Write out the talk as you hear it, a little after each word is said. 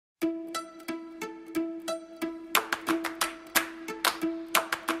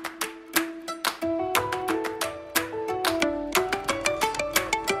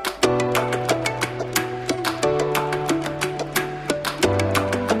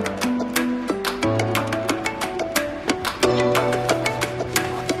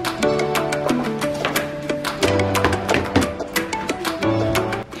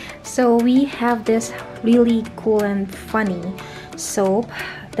have this really cool and funny soap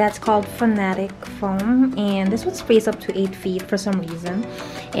that's called Fanatic Foam, and this one sprays up to 8 feet for some reason.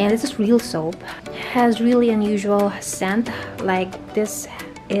 And this is real soap. It has really unusual scent, like this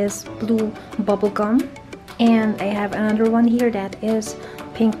is blue bubblegum, and I have another one here that is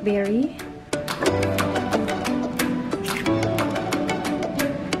pink berry.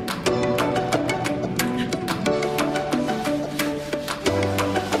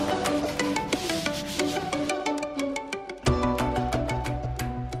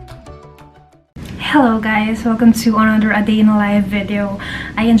 Hello guys, welcome to another A Day in a Life video.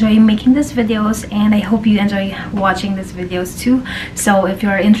 I enjoy making these videos and I hope you enjoy watching these videos too. So if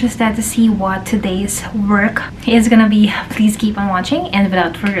you're interested to see what today's work is gonna be, please keep on watching, and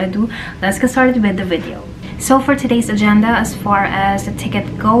without further ado, let's get started with the video. So for today's agenda, as far as the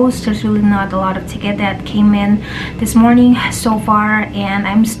ticket goes, there's really not a lot of ticket that came in this morning so far, and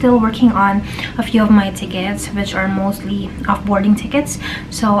I'm still working on a few of my tickets, which are mostly offboarding tickets.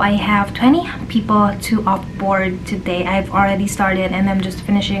 So I have 20 people to offboard today. I've already started and I'm just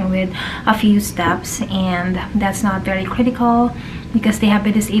finishing with a few steps, and that's not very critical because they have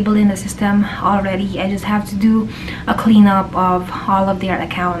been disabled in the system already. I just have to do a cleanup of all of their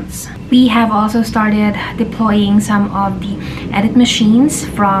accounts. We have also started deploying some of the edit machines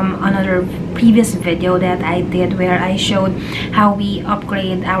from another previous video that I did, where I showed how we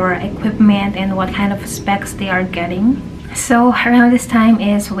upgrade our equipment and what kind of specs they are getting. So around this time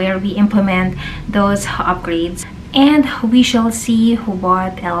is where we implement those upgrades, and we shall see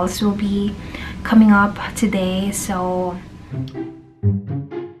what else will be coming up today. So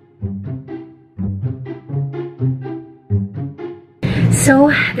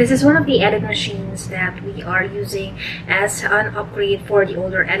this is one of the edit machines that we are using as an upgrade for the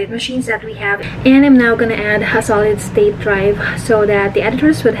older edit machines that we have, and I'm now gonna add a solid state drive so that the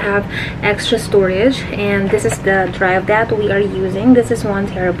editors would have extra storage. And this is the drive that we are using. This is 1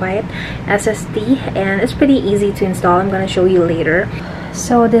 terabyte SSD and it's pretty easy to install. I'm gonna show you later.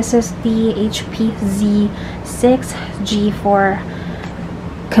 So this is the HP Z6 G4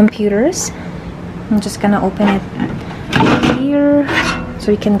 computers. I'm just gonna open it here so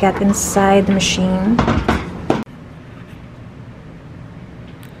you can get inside the machine.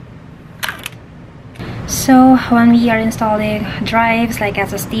 So when we are installing drives like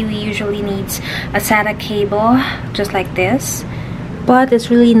SSD, we usually need a SATA cable just like this. But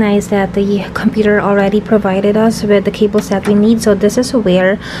it's really nice that the computer already provided us with the cables that we need. So this is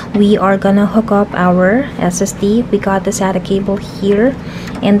where we are gonna hook up our SSD. We got the SATA cable here,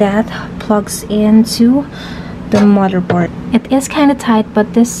 and that plugs into the motherboard. It is kind of tight,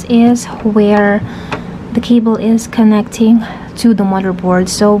 but this is where the cable is connecting to the motherboard,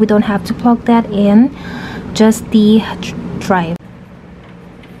 so we don't have to plug that in, just the drive.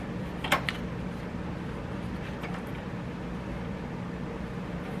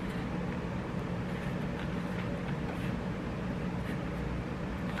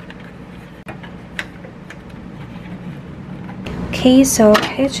 Okay, so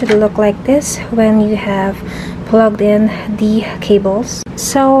it should look like this when you have plugged in the cables.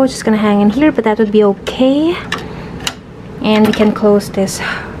 So we're just gonna hang in here, but that would be okay. And we can close this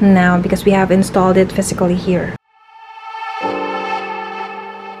now because we have installed it physically here.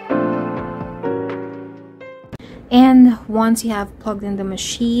 And once you have plugged in the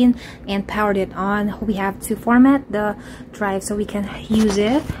machine and powered it on, we have to format the drive so we can use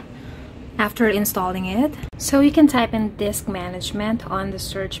it after installing it. So you can type in disk management on the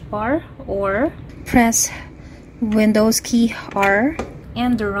search bar, or press Windows key R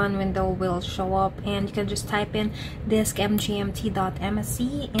and the run window will show up, and you can just type in disk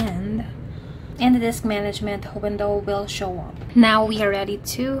mgmt.msc and the disk management window will show up. Now we are ready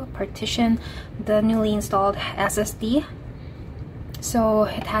to partition the newly installed SSD. So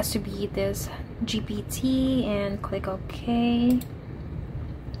it has to be this GPT, and click OK.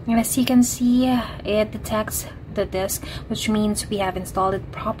 And as you can see, it detects the disk, which means we have installed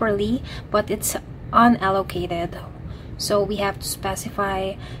it properly, but it's unallocated. So we have to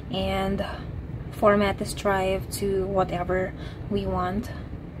specify and format this drive to whatever we want.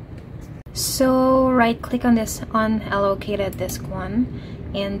 So right click on this unallocated disk one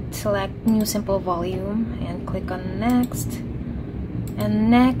and select new simple volume and click on next and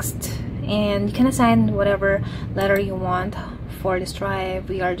next, and you can assign whatever letter you want for this drive.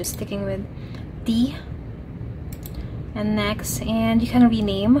 We are just sticking with D and next, and you can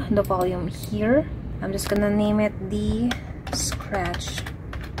rename the volume here. I'm just gonna name it the scratch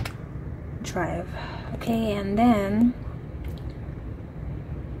drive. Okay, and then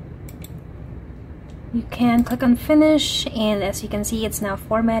you can click on finish, and as you can see, it's now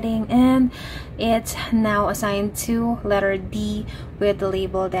formatting and it's now assigned to letter D with the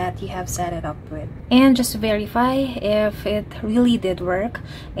label that you have set it up with. And just to verify if it really did work,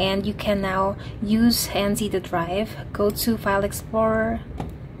 and you can now use and see the drive, go to File Explorer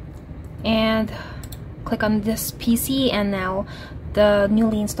and click on this PC, and now the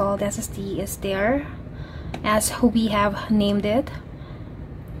newly installed SSD is there as we have named it.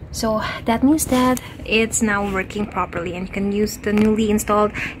 So that means that it's now working properly and you can use the newly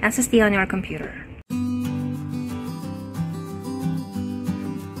installed SSD on your computer.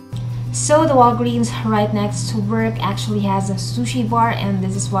 So the Walgreens right next to work actually has a sushi bar, and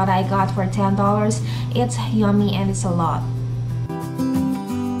this is what I got for $10. It's yummy and it's a lot.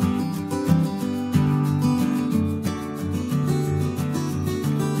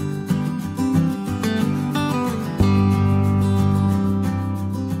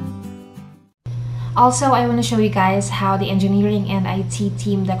 Also, I want to show you guys how the engineering and IT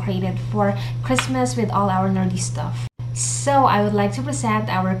team decorated for Christmas with all our nerdy stuff. So I would like to present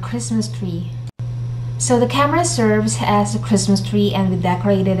our Christmas tree. So the camera serves as a Christmas tree, and we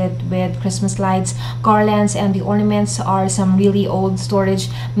decorated it with Christmas lights, garlands, and the ornaments are some really old storage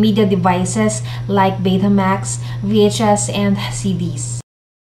media devices like Betamax, VHS, and CDs.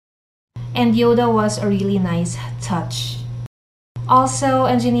 And Yoda was a really nice touch. Also,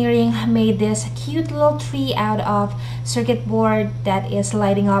 engineering made this cute little tree out of circuit board that is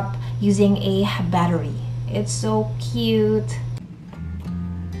lighting up using a battery. It's so cute.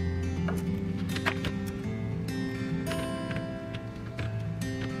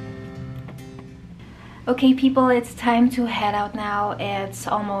 Okay people, it's time to head out now. It's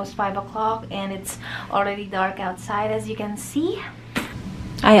almost 5 o'clock and it's already dark outside, as you can see.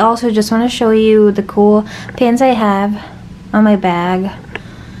 I also just want to show you the cool pins I have on my bag.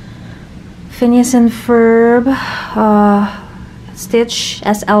 Phineas and Ferb, Stitch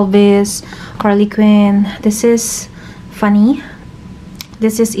as Elvis, Harley Quinn. This is Funny.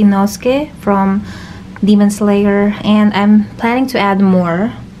 This is Inosuke from Demon Slayer, and I'm planning to add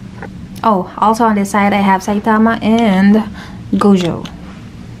more. Oh, also on this side I have Saitama and Gojo.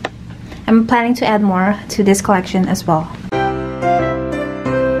 I'm planning to add more to this collection as well.